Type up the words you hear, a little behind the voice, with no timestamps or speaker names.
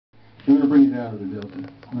I'm going to bring you down to the Delta.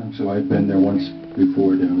 So I'd been there once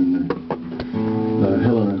before down in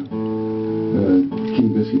Helena, King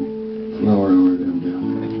Biscuit Flower Hour down there.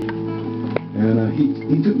 And he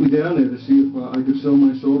took me down there to see if I could sell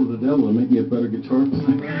my soul to the devil and make me a better guitar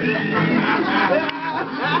player.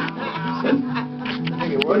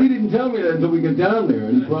 But he didn't tell me that until we got down there.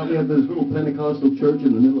 And he brought me up to this little Pentecostal church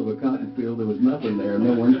in the middle of a cotton field. There was nothing there,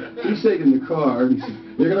 no one. He's taking the car, and he said,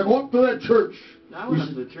 "You're going to go up to that church." I went up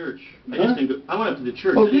to the church. I just didn't go. I went up to the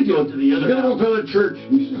church. Oh, I didn't did you? go up to the other You're going to house. go to that church.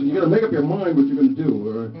 He said, "You're going to make up your mind what you're going to do,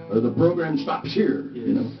 or the program stops here." Yes.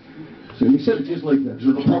 You know. So he said it just like that.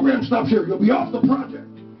 So the program stops here. You'll be off the project.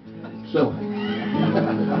 So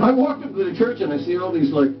I walked up to the church and I see all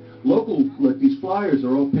these local these flyers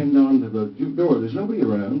are all pinned onto the door. There's nobody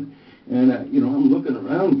around. And, you know, I'm looking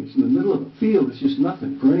around. It's in the middle of a field. It's just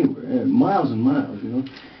nothing for anywhere. Miles and miles, you know.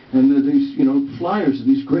 And there are these, you know, flyers of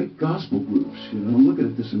these great gospel groups. You know, I'm looking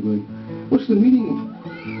at this and going, what's the meaning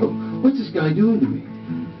of, what's this guy doing to me?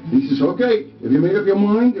 And he says, okay, have you made up your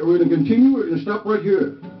mind? We're going to continue. We're going to stop right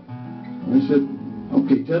here. And I said,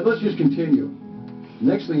 okay, Ted, let's just continue.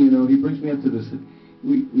 Next thing you know, he brings me up to this.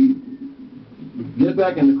 We get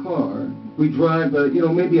back in the car. We drive, you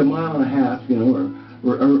know, maybe a mile and a half, you know, or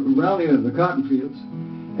around the cotton fields,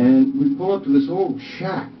 and we pull up to this old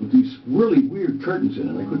shack with these really weird curtains in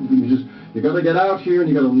it. I couldn't believe it. Just, you got to get out here and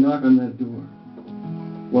you got to knock on that door.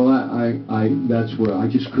 Well, that's where I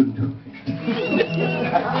just couldn't do it.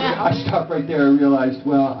 I stopped right there and realized,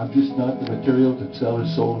 well, I'm just not the material to sell his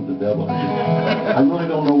soul to the devil. I really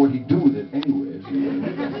don't know what he'd do with it anyways.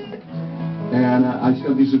 And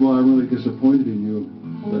he said, well, I'm really disappointed in you.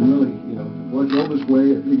 But really, you know, watch all this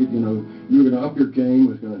way. I figured, you know, you were going to up your game,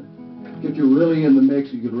 was going to get you really in the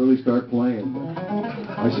mix, you could really start playing.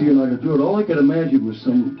 I see you're not going to do it. All I could imagine was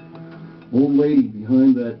some old lady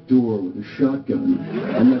behind that door with a shotgun,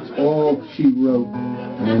 and that's all she wrote.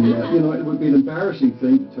 And, you know, it would be an embarrassing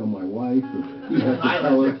thing to tell my wife, or you'd have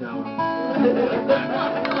to tell her.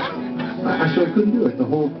 So I couldn't do it.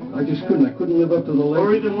 I just couldn't. I couldn't live up to the label.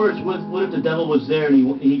 Or even worse, what if the devil was there and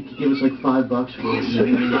he could give us like $5 for it?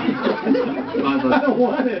 $5. I don't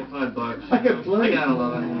want it. $5. I got plenty. I got a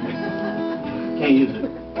lot. Can't use it.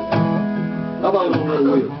 How about a little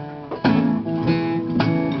wheel?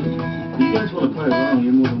 If you guys want to play along,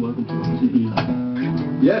 you're more than welcome to.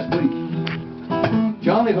 Yes, please.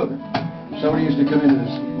 Johnny Hooker. Somebody used to come into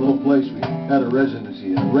this little place. We had a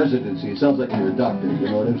residency. It sounds like you're a doctor, you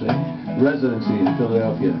know what I'm saying? Residency in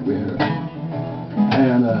Philadelphia. We had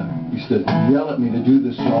and he used to yell at me to do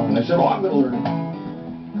this song, and I said, oh, I'm going to learn it.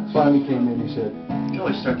 Finally came in, he said, You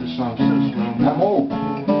always start the song so slow. I'm old.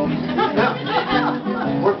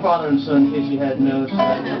 We're father and son, in case you hadn't noticed.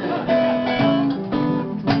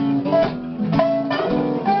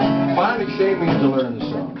 Finally shamed me to learn the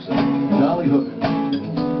song. So, Johnny Hooker.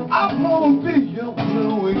 I'm gonna be your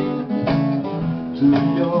Louis till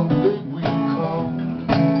your day we come.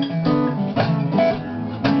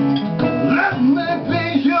 Let me be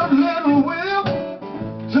your little whip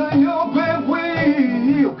till your big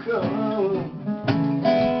wheel come.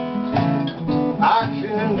 I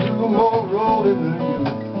can do more rolling than you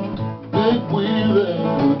think we'll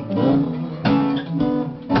ever done.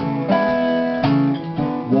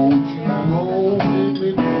 Won't you roll with me,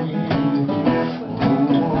 please?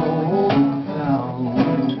 Roll down.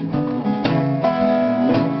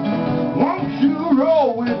 Won't you roll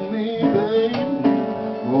with me, baby?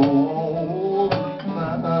 Roll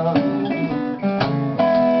down.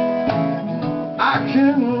 I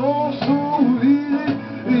can roll so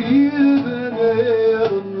easy than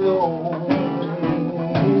ever know.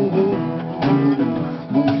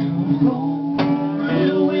 Won't you roll,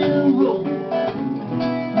 will roll?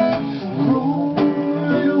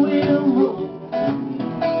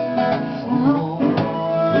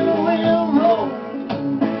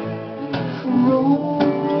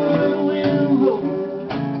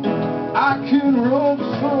 I can roll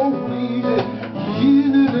so easy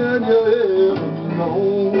than you ever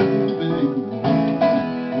know.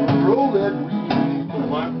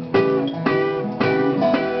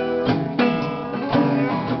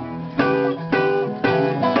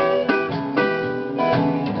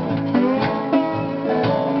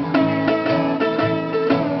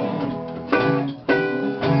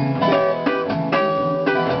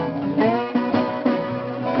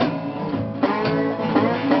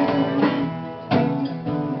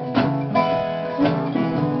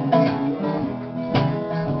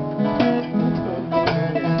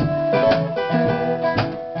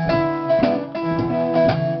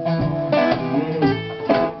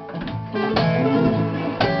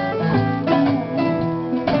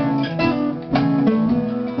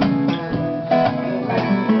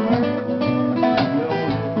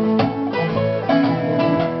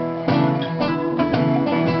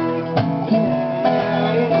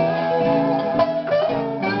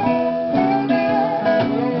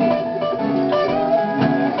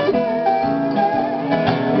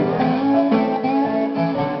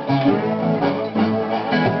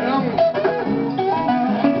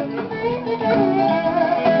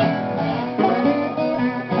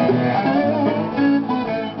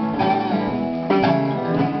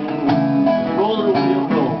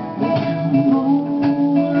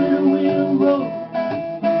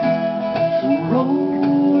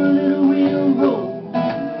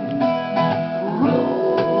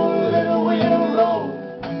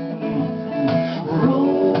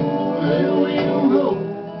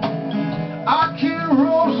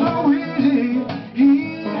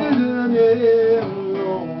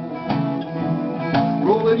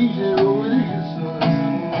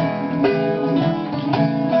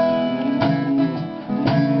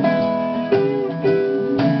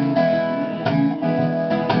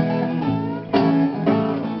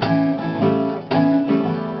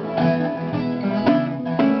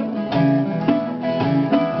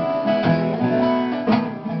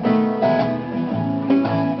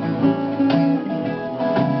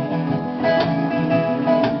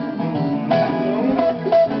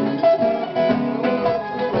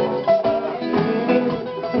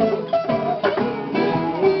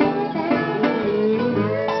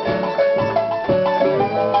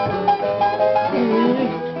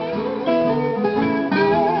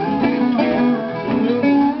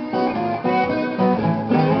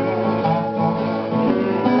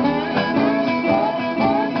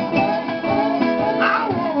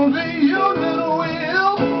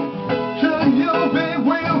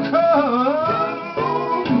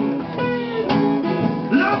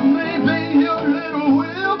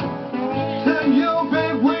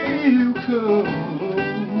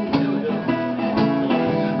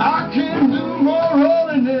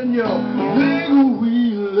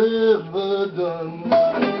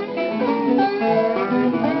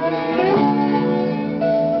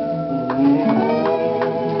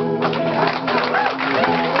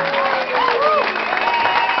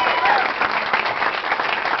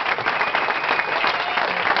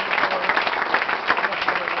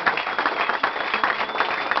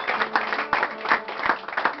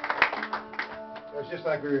 Just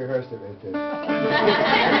like we rehearsed it right there.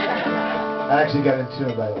 I actually got in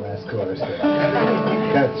tune by the last chorus there.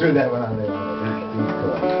 Kind of threw that one on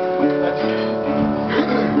there.